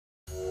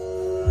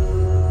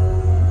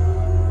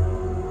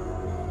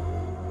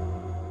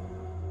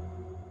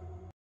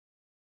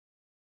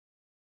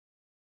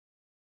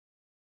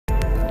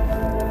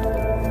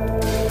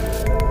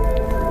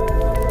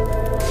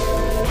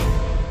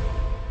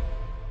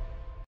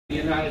the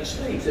United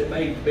States, it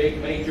made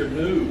big major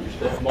news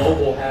that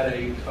MOBIL had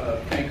a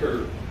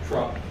tanker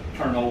truck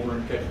turn over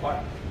and catch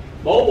fire.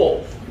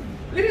 MOBIL,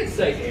 they didn't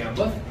say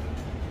AMBA.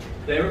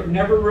 They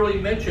never really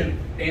mentioned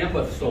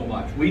AMBA so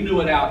much. We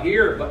knew it out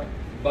here,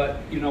 but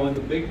you know, in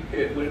the big,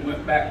 when it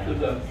went back to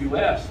the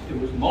U.S., it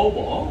was MOBIL.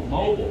 Oh,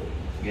 MOBIL.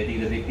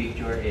 Getting the big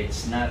picture,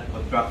 it's not a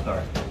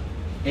contractor.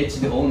 It's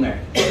the owner.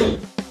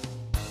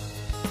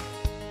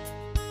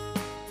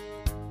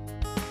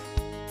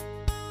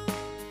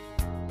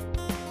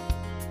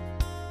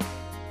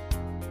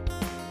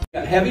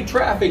 Got heavy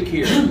traffic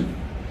here.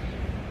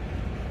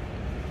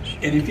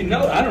 And if you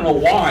know, I don't know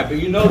why,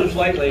 but you notice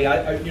lately,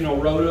 you know,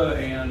 Rhoda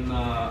and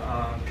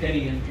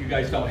Penny, and you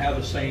guys don't have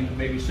the same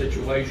maybe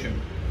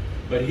situation.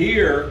 But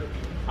here,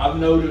 I've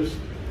noticed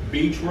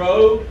Beach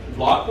Road, a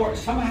lot more,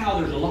 somehow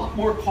there's a lot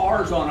more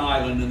cars on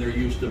island than there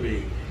used to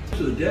be.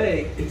 To the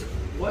day, it's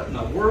what in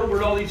the world,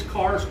 where'd all these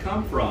cars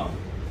come from?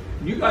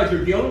 You guys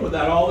are dealing with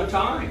that all the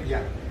time.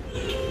 Yeah.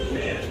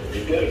 Man,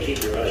 you've got to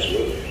keep your eyes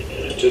moving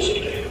and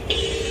anticipate.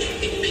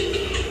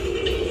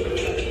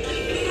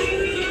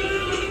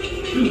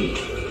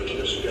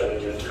 There's a guy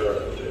in that car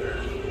out there.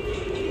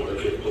 What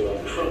if it pull out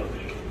in front of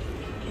me?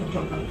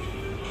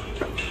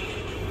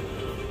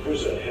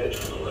 There's that hedge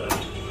on the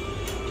left.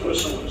 What if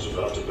someone's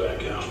about to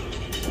back out?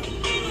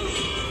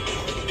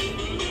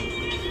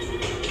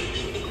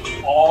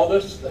 All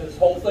this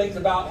whole thing's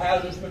about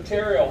hazardous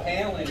material,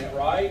 handling it,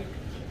 right?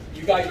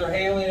 You guys are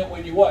handling it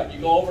when you what? You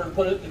go over and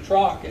put it in the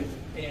truck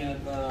and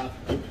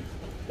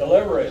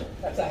deliver it.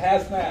 That's a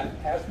hazmat.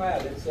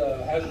 Hazmat, it's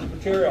a hazardous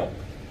material.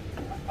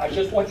 I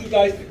just want you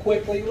guys to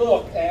quickly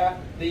look at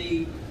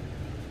the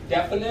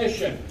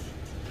definition.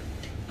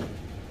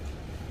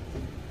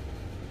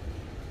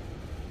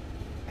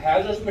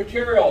 Hazardous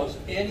material is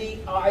any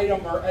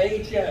item or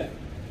agent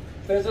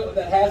physical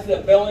that has the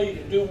ability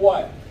to do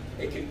what?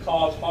 It can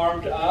cause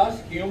harm to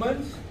us,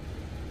 humans,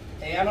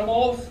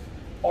 animals,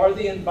 or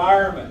the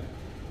environment.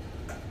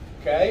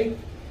 Okay?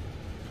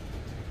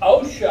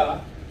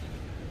 OSHA,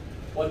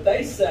 what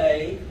they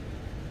say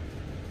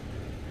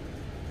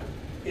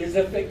is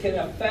if it can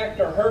affect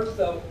or hurt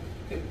the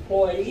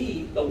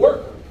employee, the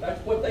worker.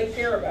 That's what they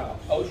care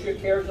about. OSHA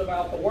cares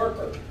about the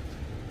worker.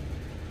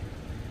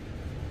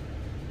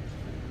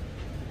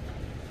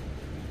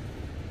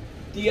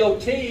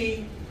 DOT,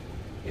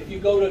 if you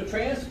go to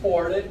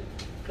transport it,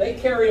 they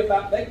care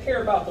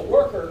about the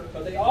worker,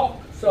 but they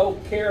also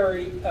care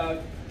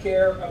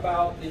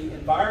about the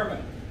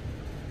environment,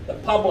 the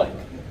public.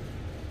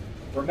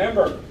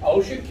 Remember,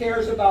 OSHA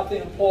cares about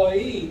the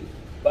employee,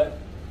 but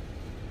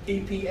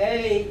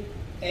EPA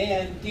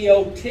and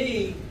DOT,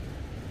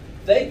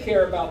 they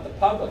care about the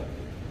public.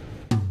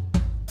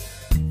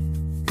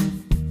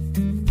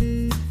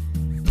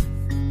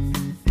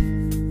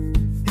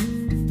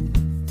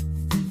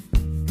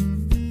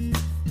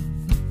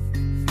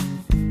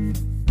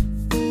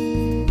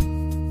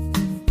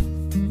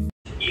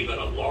 Even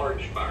a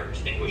large fire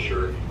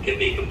extinguisher can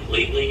be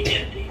completely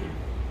empty.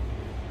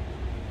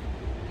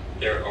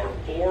 There are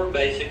 4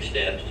 basic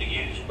steps to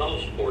use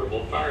most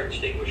portable fire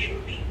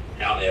extinguishers.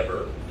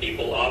 However,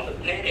 people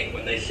often panic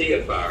when they see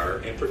a fire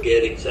and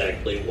forget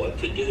exactly what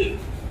to do.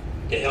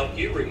 To help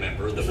you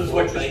remember the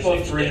 4 basic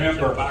steps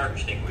of fire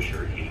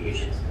extinguisher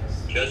use,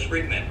 just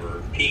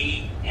remember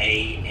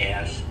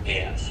PASS,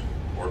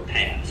 or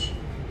PASS.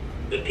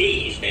 The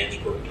P stands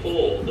for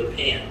pull the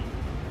pin.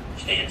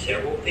 Stand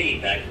several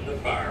feet back from the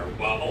fire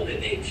while holding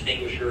the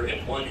extinguisher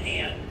in one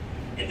hand,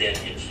 and then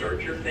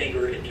insert your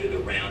finger into the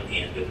round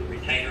end of the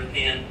retainer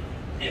pin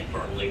and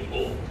firmly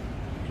pull.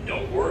 And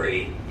don't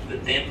worry, the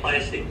thin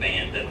plastic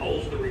band that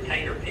holds the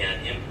retainer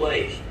pin in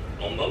place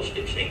on most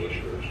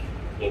extinguishers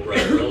will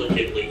break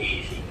relatively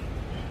easy.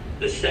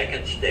 The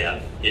second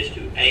step is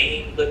to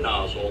aim the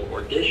nozzle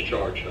or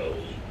discharge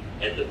hose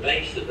at the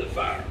base of the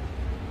fire.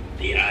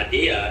 The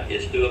idea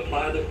is to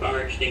apply the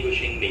fire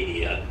extinguishing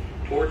media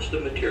towards the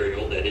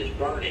material that is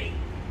burning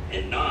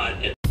and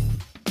not at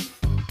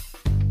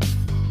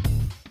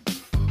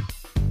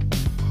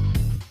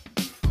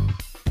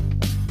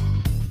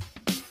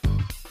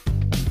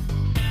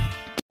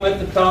At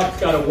the top's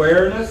got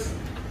awareness,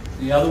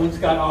 the other one's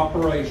got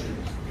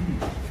operations.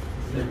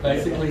 They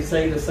basically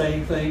say the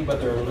same thing,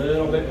 but they're a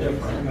little bit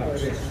different.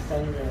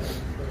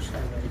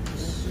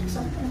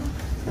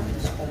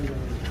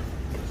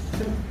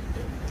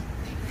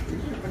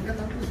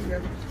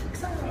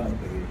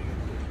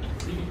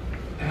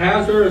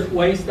 Hazardous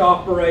waste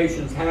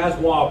operations,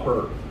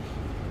 HAZWOPER,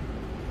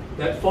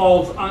 that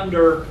falls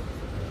under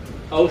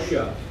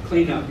OSHA,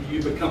 cleanup.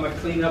 You become a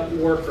cleanup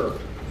worker.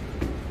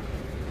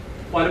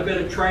 Quite a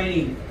bit of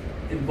training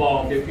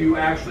involved if you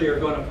actually are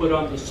going to put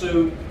on the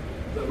suit,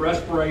 the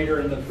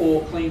respirator, and the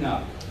full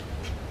cleanup.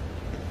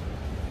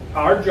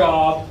 Our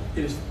job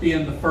is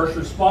being the first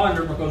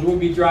responder because we'll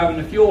be driving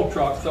the fuel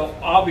truck, so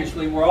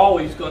obviously we're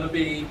always going to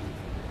be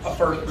a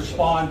first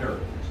responder.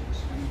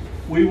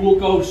 We will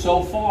go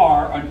so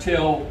far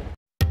until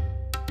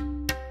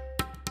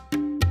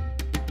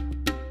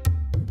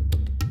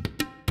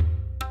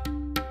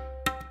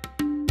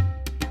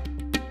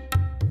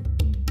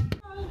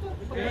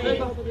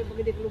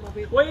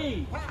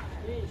Squeeze.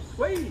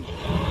 Squeeze.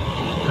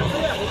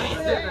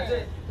 That's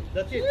it.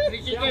 That's it.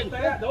 3 See how seconds.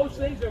 fast? Those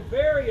things are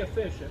very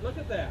efficient. Look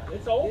at that.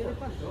 It's over.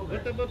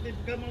 What about if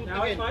come out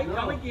Now it again? might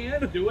come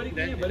again, do it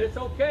again, but it's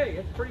okay.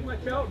 It's pretty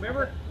much out.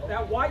 Remember,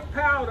 that white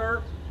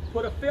powder,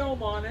 put a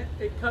film on it,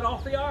 it cut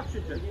off the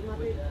oxygen.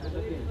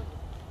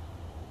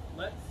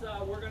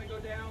 We're going to go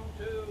down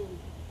to...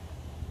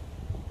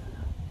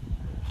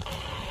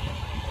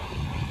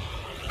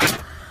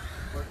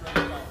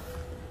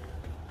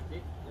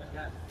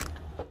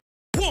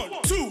 One,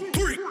 two,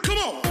 three, come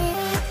on!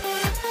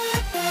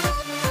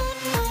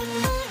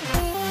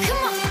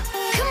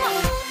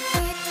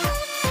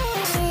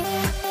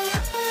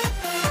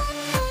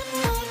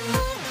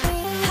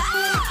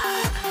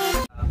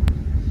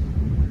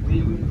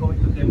 We will go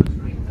to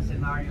demonstrate a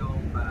scenario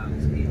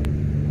scheme.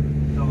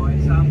 So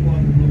example,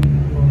 we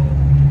go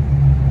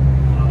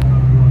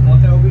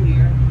water over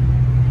here,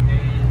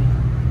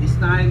 and this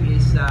time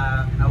is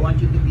I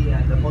want you to be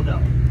the model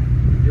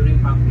during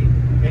pumping.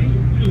 Okay.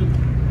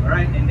 All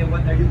right. And then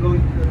what are you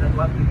going to do? That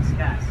what we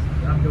discuss.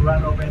 You have to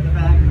run over at the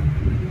back,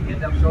 get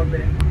the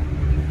absorbent,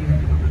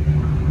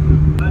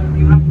 but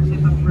you have to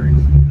set up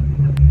first.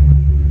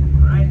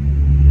 All right.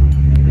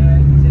 And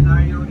then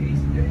scenario is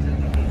there is a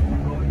ticket.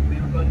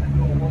 We're going to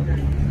go water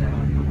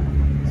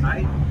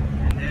side,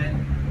 and then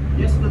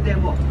just to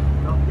demo.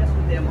 No, just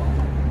to demo.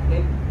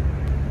 Okay.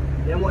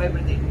 Demo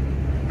everything.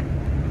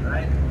 All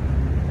right.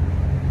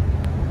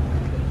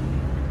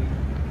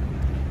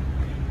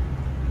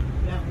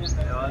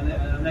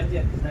 Not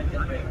yet. Not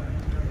yet.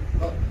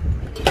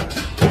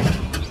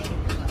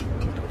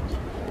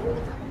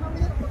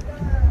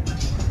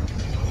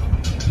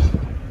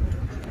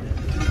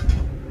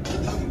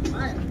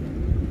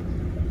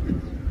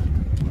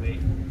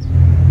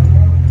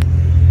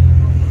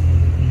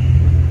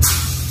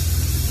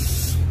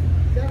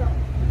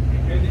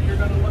 You're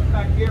going to look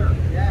back here.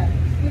 Yeah,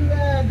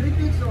 still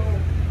dripping, so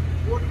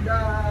put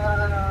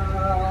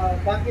the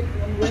bucket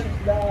on where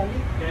the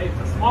leak. Okay, it's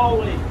a small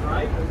leak,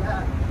 right?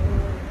 Yeah,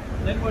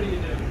 Then what do you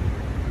do?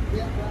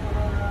 yeah,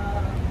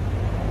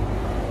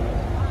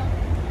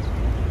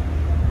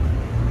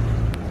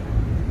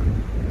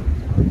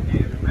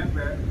 Okay,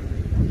 remember,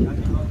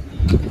 talking about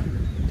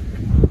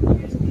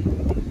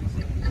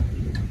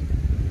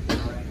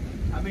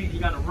I mean, you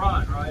got to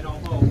run, right?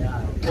 Almost.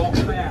 Walk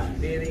fast.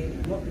 very,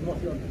 what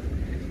emotion?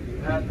 you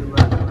have to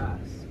run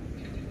fast.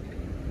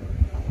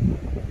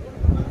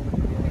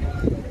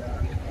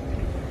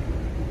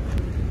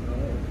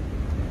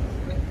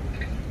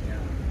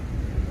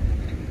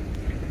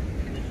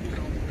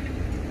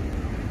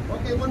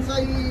 Okay, once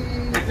I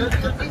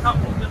Just a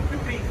couple, just two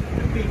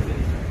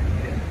pieces.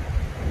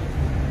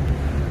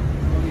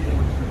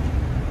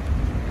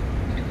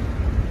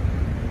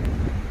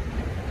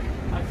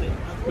 That's it,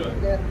 that's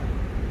good.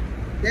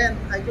 then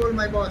I told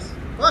my boss,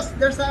 boss,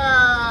 there's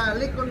a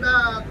leak on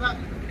the truck.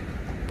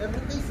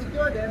 Everything's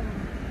secure then.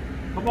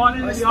 Come on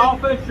into the Stay-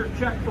 office, your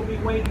checks will be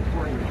waiting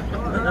for you.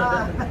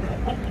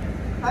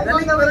 I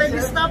don't already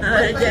stopped,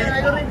 but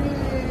I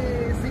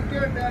already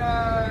secured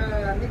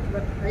the leak,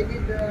 but I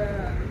need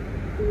to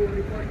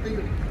report to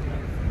you.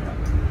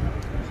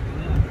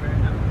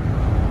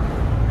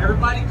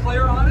 Everybody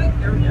clear on it?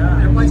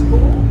 Everybody's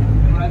cool?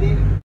 Ready?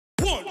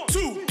 1,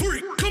 2,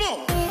 3, come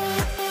on!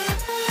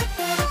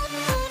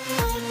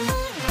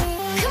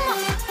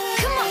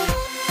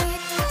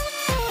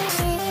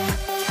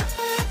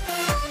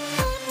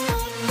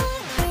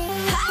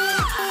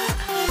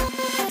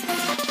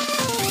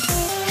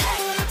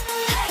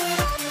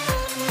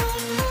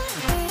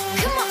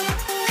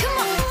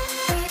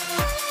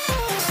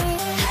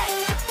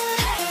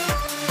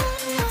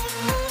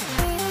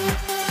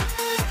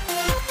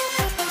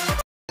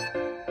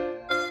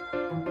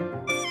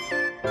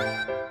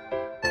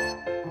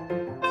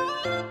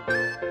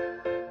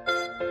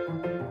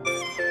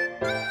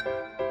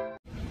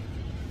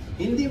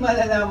 Hindi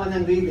malalaman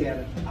ng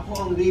reader, ako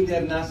ang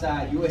reader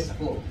nasa US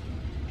ako.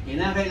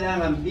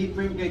 Kinakailangan be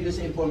firm kayo doon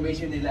sa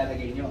information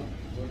nilalagay nyo.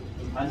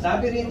 Ang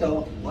sabi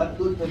rito, what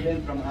could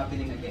prevent from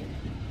happening again?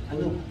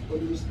 Ano?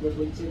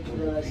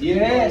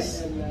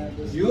 Yes!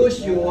 Use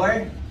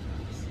your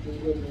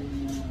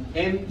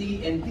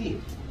MTNT.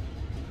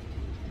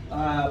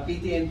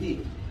 PTNT.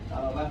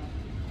 Tama ba?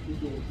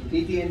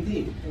 PTNT.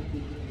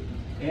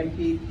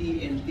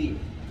 MPTNT.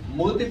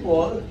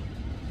 Multiple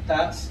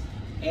touch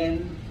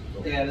and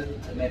tell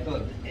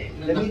method.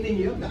 Gamitin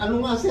nyo. Ano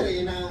nga sir,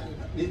 na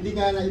hindi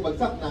nga na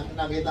ibagsak,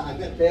 nakita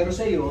agad. Pero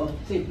sa iyo,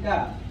 safe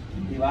ka.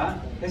 Di ba?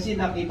 Kasi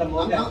nakita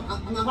mo agad.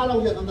 Ang akala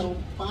ko dyan, ang tanong,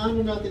 paano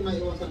natin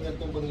maiwasan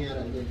ganitong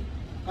pangyayari?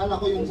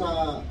 Akala ko yung sa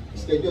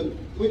schedule,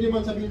 pwede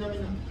man sabihin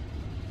namin na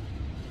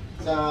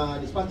sa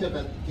dispatcher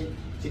na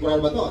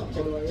sigurado ba to?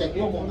 Check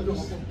mo kung ano.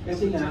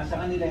 Kasi nga, sa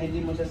kanila hindi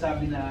mo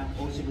sasabi na,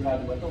 oh,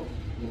 sigurado ba to?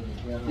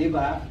 Di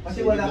ba?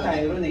 Kasi wala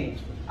tayo ron eh.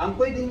 Ang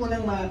pwede mo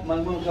lang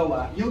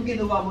magawa, yung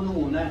ginawa mo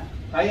nung una,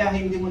 kaya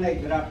hindi mo na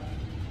i-grab.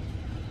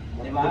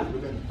 Di ba?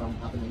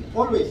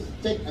 Always,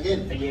 check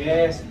again.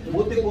 Yes,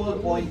 multiple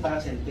point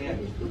touch and tell.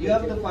 You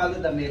have to follow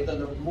the method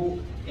of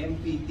MOVE,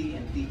 MPT,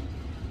 and T.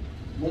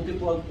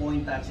 multiple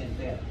point touch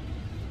enter.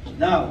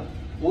 Now,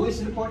 who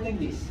is reporting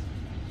this?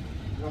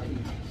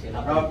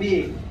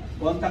 Rafi.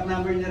 Contact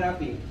number ni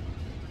Rafi.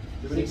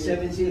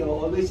 670,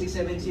 always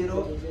 670.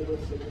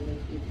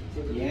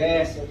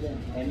 Yes.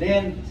 And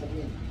then,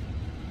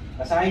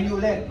 basahin nyo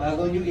ulit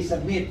bago nyo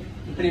i-submit.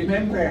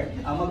 Remember,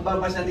 ang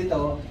magbabasa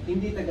dito,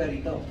 hindi taga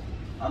rito.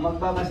 Ang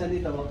magbabasa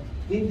dito,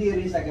 hindi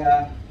rin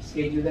taga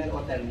scheduler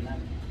o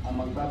terminal. Ang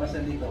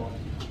magbabasa dito,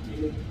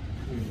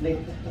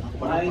 click.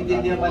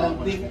 Maintindihan pa ng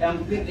click. Ang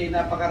click ay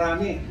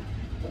napakarami.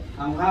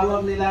 Ang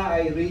hawak nila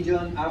ay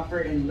region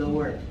upper and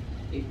lower,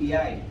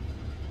 API,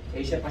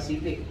 Asia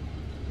Pacific.